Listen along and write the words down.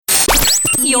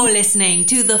You're listening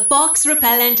to the Fox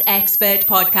Repellent Expert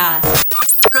Podcast,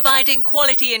 providing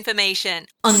quality information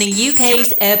on the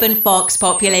UK's urban fox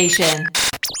population.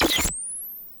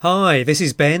 Hi, this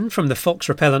is Ben from the Fox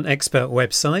Repellent Expert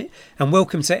website, and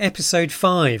welcome to episode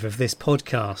 5 of this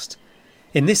podcast.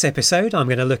 In this episode, I'm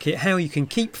going to look at how you can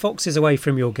keep foxes away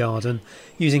from your garden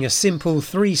using a simple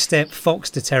 3-step fox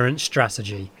deterrent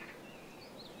strategy.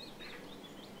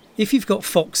 If you've got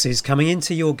foxes coming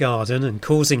into your garden and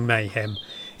causing mayhem,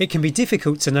 it can be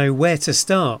difficult to know where to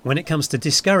start when it comes to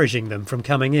discouraging them from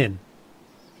coming in.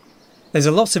 There's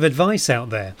a lot of advice out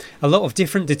there, a lot of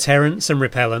different deterrents and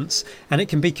repellents, and it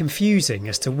can be confusing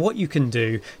as to what you can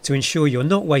do to ensure you're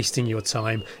not wasting your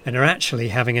time and are actually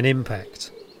having an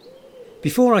impact.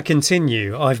 Before I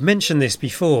continue, I've mentioned this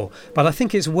before, but I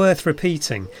think it's worth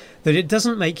repeating that it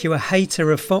doesn't make you a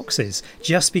hater of foxes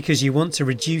just because you want to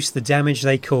reduce the damage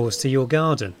they cause to your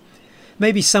garden.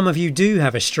 Maybe some of you do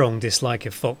have a strong dislike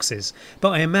of foxes, but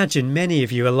I imagine many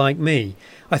of you are like me.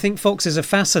 I think foxes are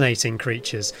fascinating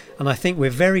creatures, and I think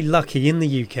we're very lucky in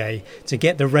the UK to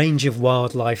get the range of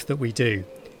wildlife that we do.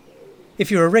 If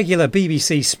you're a regular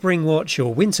BBC Spring Watch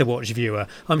or Winter Watch viewer,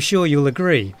 I'm sure you'll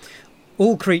agree.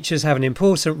 All creatures have an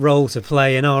important role to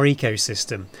play in our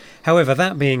ecosystem. However,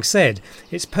 that being said,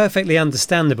 it's perfectly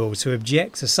understandable to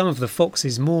object to some of the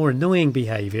fox's more annoying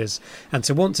behaviours and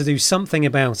to want to do something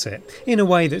about it in a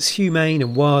way that's humane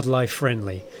and wildlife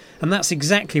friendly. And that's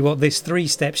exactly what this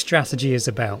 3-step strategy is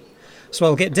about. So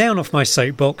I'll get down off my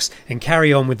soapbox and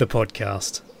carry on with the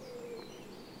podcast.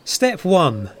 Step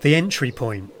 1. The entry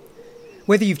point.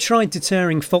 Whether you've tried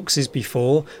deterring foxes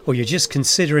before or you're just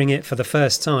considering it for the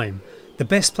first time, the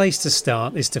best place to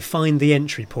start is to find the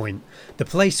entry point, the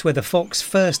place where the fox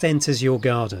first enters your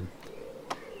garden.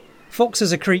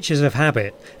 Foxes are creatures of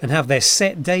habit and have their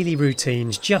set daily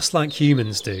routines just like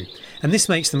humans do, and this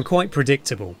makes them quite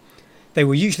predictable. They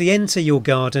will usually enter your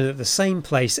garden at the same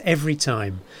place every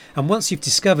time, and once you've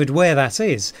discovered where that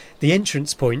is, the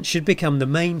entrance point should become the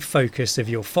main focus of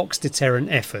your fox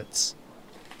deterrent efforts.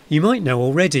 You might know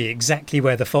already exactly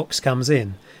where the fox comes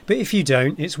in, but if you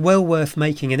don't, it's well worth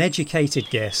making an educated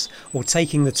guess or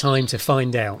taking the time to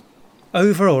find out.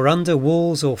 Over or under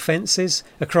walls or fences,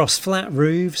 across flat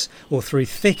roofs or through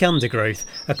thick undergrowth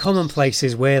are common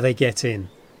places where they get in.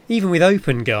 Even with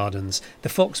open gardens, the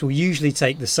fox will usually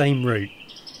take the same route.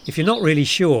 If you're not really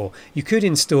sure, you could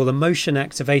install a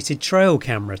motion-activated trail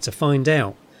camera to find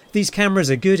out. These cameras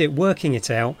are good at working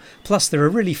it out, plus they're a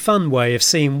really fun way of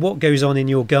seeing what goes on in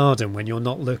your garden when you're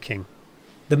not looking.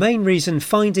 The main reason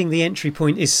finding the entry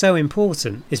point is so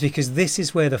important is because this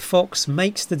is where the fox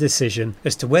makes the decision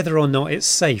as to whether or not it's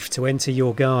safe to enter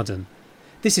your garden.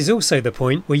 This is also the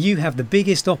point where you have the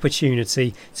biggest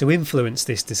opportunity to influence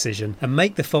this decision and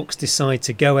make the fox decide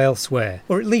to go elsewhere,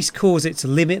 or at least cause it to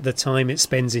limit the time it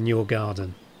spends in your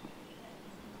garden.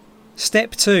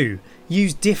 Step 2.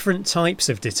 Use different types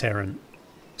of deterrent.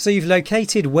 So you've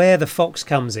located where the fox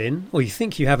comes in, or you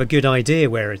think you have a good idea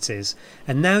where it is,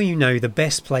 and now you know the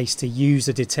best place to use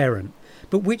a deterrent.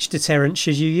 But which deterrent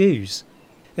should you use?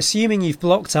 Assuming you've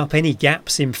blocked up any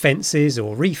gaps in fences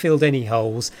or refilled any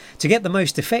holes, to get the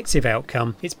most effective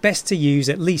outcome, it's best to use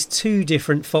at least 2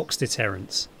 different fox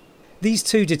deterrents. These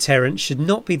 2 deterrents should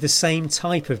not be the same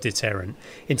type of deterrent.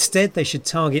 Instead, they should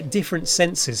target different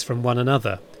senses from one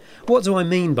another. What do I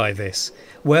mean by this?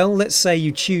 Well, let's say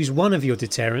you choose one of your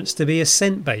deterrents to be a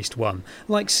scent-based one,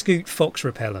 like Scoot Fox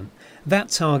Repellent. That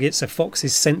targets a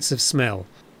fox's sense of smell.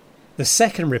 The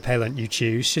second repellent you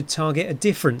choose should target a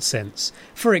different sense.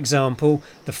 For example,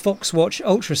 the Foxwatch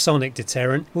Ultrasonic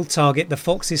Deterrent will target the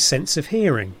fox's sense of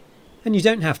hearing. And you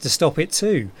don't have to stop it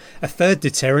too. A third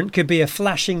deterrent could be a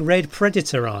flashing red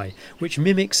predator eye, which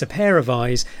mimics a pair of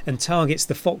eyes and targets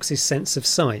the fox's sense of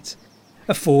sight.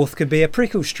 A fourth could be a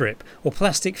prickle strip or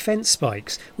plastic fence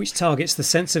spikes, which targets the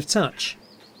sense of touch.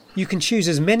 You can choose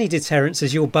as many deterrents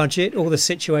as your budget or the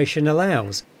situation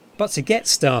allows, but to get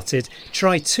started,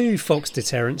 try 2 fox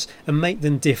deterrents and make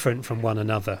them different from one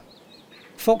another.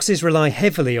 Foxes rely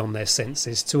heavily on their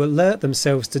senses to alert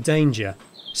themselves to danger,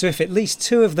 so if at least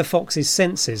 2 of the fox's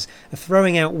senses are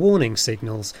throwing out warning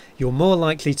signals, you're more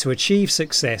likely to achieve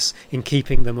success in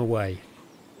keeping them away.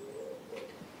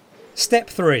 Step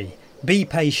 3. Be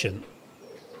patient.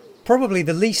 Probably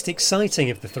the least exciting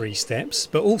of the 3 steps,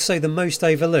 but also the most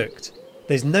overlooked.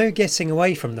 There's no getting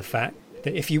away from the fact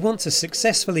that if you want to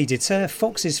successfully deter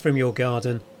foxes from your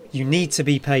garden, you need to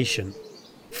be patient.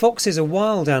 Foxes are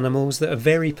wild animals that are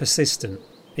very persistent,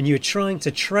 and you are trying to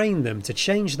train them to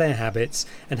change their habits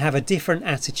and have a different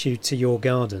attitude to your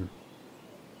garden.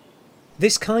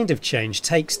 This kind of change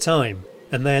takes time,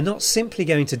 and they are not simply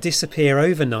going to disappear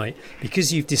overnight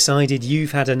because you've decided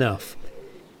you've had enough.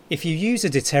 If you use a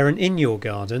deterrent in your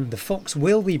garden, the fox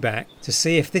will be back to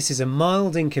see if this is a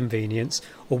mild inconvenience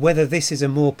or whether this is a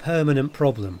more permanent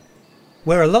problem.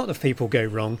 Where a lot of people go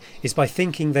wrong is by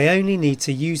thinking they only need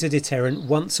to use a deterrent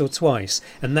once or twice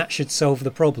and that should solve the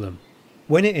problem.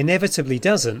 When it inevitably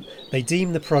doesn't, they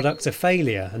deem the product a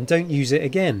failure and don't use it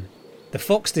again. The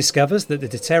fox discovers that the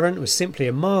deterrent was simply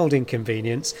a mild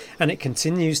inconvenience and it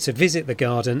continues to visit the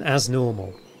garden as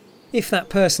normal. If that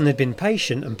person had been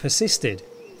patient and persisted,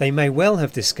 they may well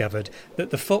have discovered that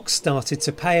the fox started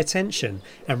to pay attention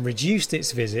and reduced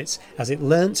its visits as it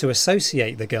learnt to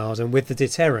associate the garden with the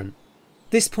deterrent.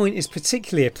 This point is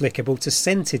particularly applicable to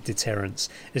scented deterrents,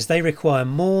 as they require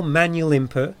more manual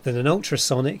input than an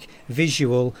ultrasonic,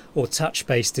 visual or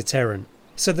touch-based deterrent.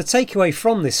 So the takeaway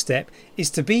from this step is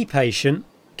to be patient,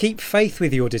 keep faith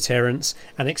with your deterrents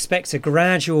and expect a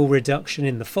gradual reduction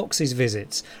in the fox's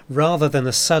visits rather than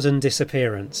a sudden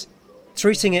disappearance.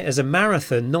 Treating it as a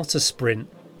marathon, not a sprint,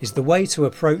 is the way to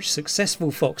approach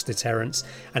successful fox deterrents,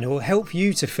 and it will help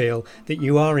you to feel that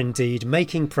you are indeed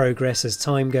making progress as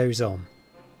time goes on.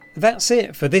 That's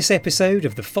it for this episode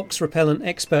of the Fox Repellent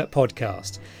Expert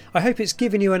Podcast. I hope it's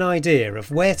given you an idea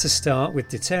of where to start with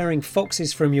deterring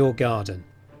foxes from your garden.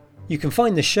 You can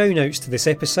find the show notes to this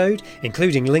episode,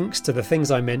 including links to the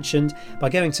things I mentioned, by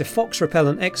going to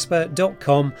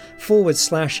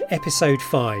foxrepellentexpert.com/episode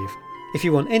 5. If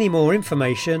you want any more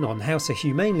information on how to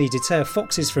humanely deter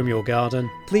foxes from your garden,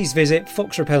 please visit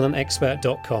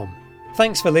foxrepellentexpert.com.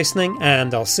 Thanks for listening,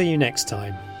 and I'll see you next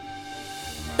time.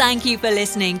 Thank you for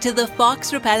listening to the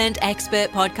Fox Repellent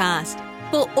Expert Podcast.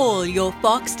 For all your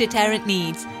fox deterrent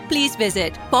needs, please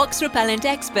visit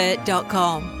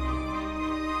foxrepellentexpert.com.